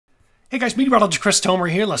Hey guys, Meteorologist Chris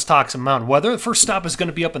Tomer here. Let's talk some mountain weather. The first stop is going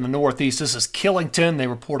to be up in the northeast. This is Killington. They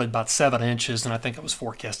reported about 7 inches, and I think I was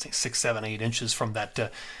forecasting 6, 7, 8 inches from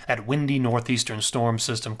that windy northeastern storm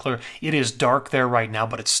system. Clear. It is dark there right now,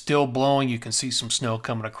 but it's still blowing. You can see some snow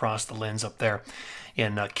coming across the lens up there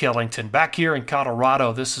in Killington. Back here in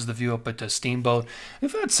Colorado, this is the view up at Steamboat.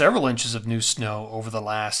 We've had several inches of new snow over the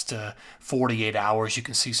last 48 hours. You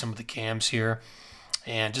can see some of the cams here.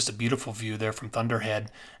 And just a beautiful view there from Thunderhead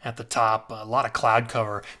at the top. A lot of cloud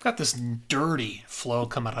cover. We've got this dirty flow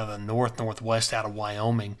coming out of the northwest out of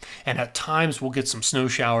Wyoming. And at times we'll get some snow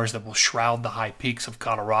showers that will shroud the high peaks of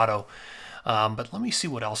Colorado. But let me see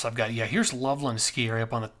what else I've got. Yeah, here's Loveland Ski Area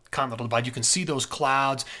up on the Continental Divide. You can see those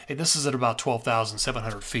clouds. Hey, this is at about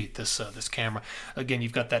 12,700 feet, this camera. Again,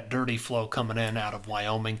 you've got that dirty flow coming in out of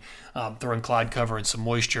Wyoming, throwing cloud cover and some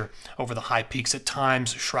moisture over the high peaks, at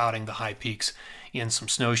times shrouding the high peaks in some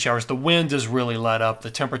snow showers. The wind is really let up.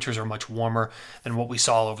 The temperatures are much warmer than what we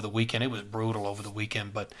saw over the weekend. It was brutal over the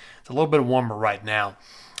weekend, but it's a little bit warmer right now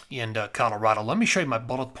in Colorado. Let me show you my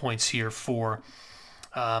bullet points here for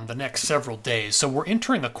the next several days. So we're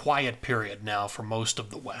entering the quiet period now for most of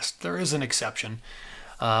the West. There is an exception.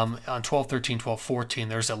 On 12-13, 12-14,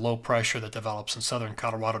 there's a low pressure that develops in southern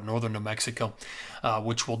Colorado, northern New Mexico,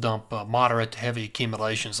 which will dump moderate to heavy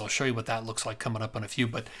accumulations. I'll show you what that looks like coming up in a few.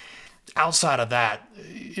 But outside of that,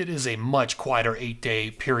 it is a much quieter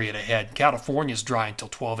 8-day period ahead. California is dry until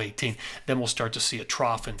 12-18. Then we'll start to see a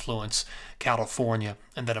trough influence California,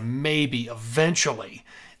 and then maybe eventually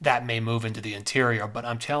that may move into the interior. But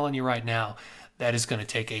I'm telling you right now, that is going to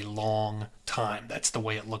take a long time. That's the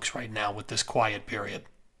way it looks right now with this quiet period.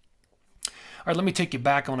 All right, let me take you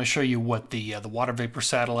back. I want to show you what the water vapor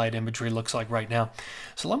satellite imagery looks like right now.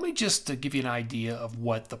 So let me just give you an idea of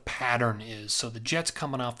what the pattern is. So the jet's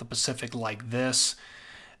coming off the Pacific like this.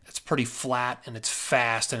 It's pretty flat and it's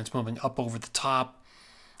fast and it's moving up over the top.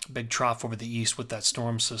 Big trough over the east with that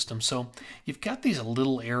storm system. So you've got these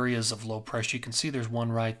little areas of low pressure. You can see there's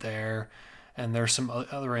one right there. And there's some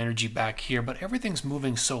other energy back here, but everything's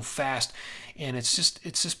moving so fast, and it's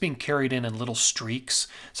just being carried in little streaks.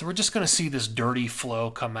 So we're just going to see this dirty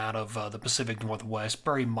flow come out of the Pacific Northwest,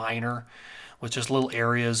 very minor, with just little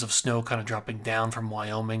areas of snow kind of dropping down from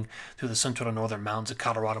Wyoming through the central and northern mountains of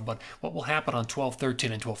Colorado. But what will happen on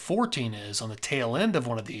 12-13 and 12-14 is, on the tail end of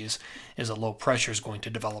one of these, is a low pressure is going to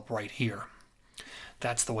develop right here.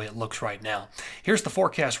 That's the way it looks right now. Here's the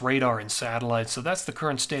forecast radar and satellites. So that's the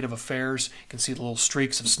current state of affairs. You can see the little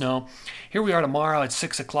streaks of snow. Here we are tomorrow at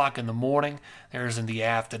 6 o'clock in the morning. There's in the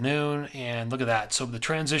afternoon. And look at that. So the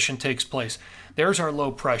transition takes place. There's our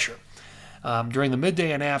low pressure. During the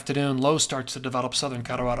midday and afternoon, low starts to develop southern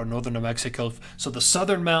Colorado, northern New Mexico. So the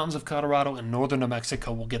southern mountains of Colorado and northern New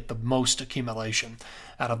Mexico will get the most accumulation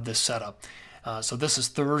out of this setup. So this is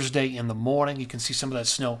Thursday in the morning. You can see some of that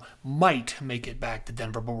snow might make it back to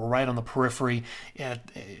Denver, but we're right on the periphery. And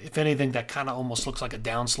if anything, that kind of almost looks like a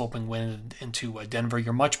downsloping wind into Denver.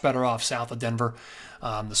 You're much better off south of Denver,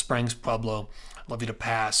 the Springs, Pueblo, La Veta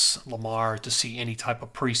Pass, Lamar, to see any type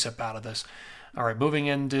of precip out of this. All right, moving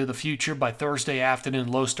into the future, by Thursday afternoon,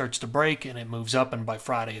 low starts to break, and it moves up, and by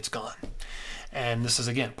Friday, it's gone. And this is,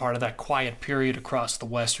 again, part of that quiet period across the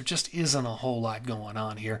west. There just isn't a whole lot going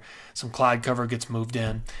on here. Some cloud cover gets moved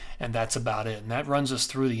in, and that's about it. And that runs us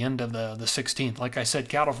through the end of the 16th. Like I said,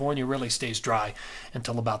 California really stays dry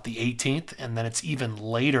until about the 18th, and then it's even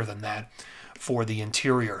later than that for the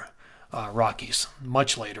interior Rockies.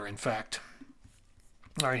 Much later, in fact.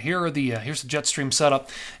 All right, here's the jet stream setup.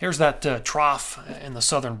 Here's that trough in the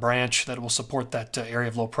southern branch that will support that area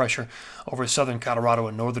of low pressure over southern Colorado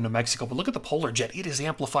and northern New Mexico. But look at the polar jet. It is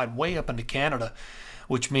amplified way up into Canada,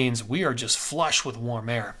 which means we are just flush with warm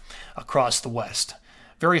air across the west.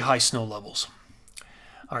 Very high snow levels.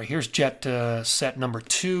 All right, here's jet set number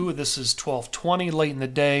 2. This is 12:20 late in the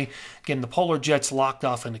day. Again, the polar jet's locked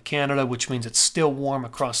off into Canada, which means it's still warm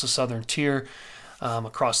across the southern tier.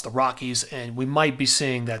 Across the Rockies, and we might be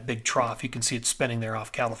seeing that big trough. You can see it spinning there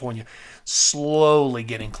off California, slowly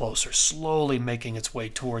getting closer, slowly making its way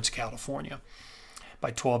towards California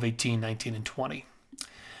by 12-18, 19, and 20.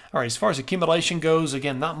 All right, as far as accumulation goes,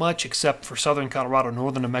 again, not much except for southern Colorado,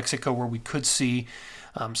 northern New Mexico, where we could see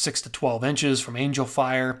 6 to 12 inches from Angel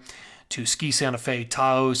Fire to Ski Santa Fe,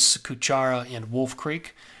 Taos, Cuchara, and Wolf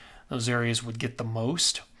Creek. Those areas would get the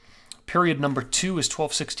most. Period number 2 is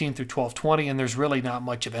 12-16 through 12-20, and there's really not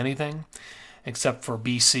much of anything except for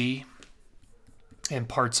BC and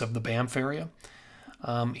parts of the Banff area.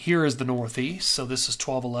 Here is the northeast, so this is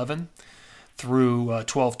 12-11 through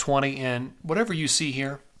 12-20, and whatever you see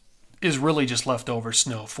here is really just leftover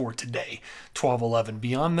snow for today, 12-11.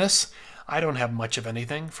 Beyond this, I don't have much of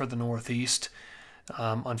anything for the Northeast,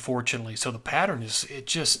 unfortunately. So the pattern is, it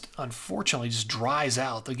just unfortunately just dries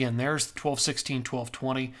out. Again, there's 1216,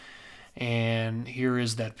 1220. And here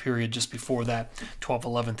is that period just before that,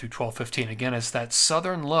 1211 through 1215. Again, it's that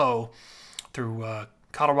southern low through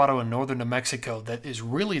Colorado and northern New Mexico that is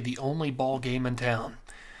really the only ball game in town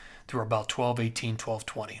through about 1218,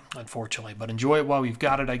 1220, unfortunately. But enjoy it while we've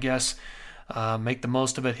got it, I guess. Make the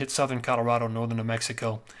most of it. Hit southern Colorado, northern New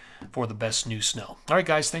Mexico for the best new snow. All right,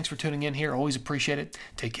 guys, thanks for tuning in here. Always appreciate it.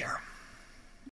 Take care.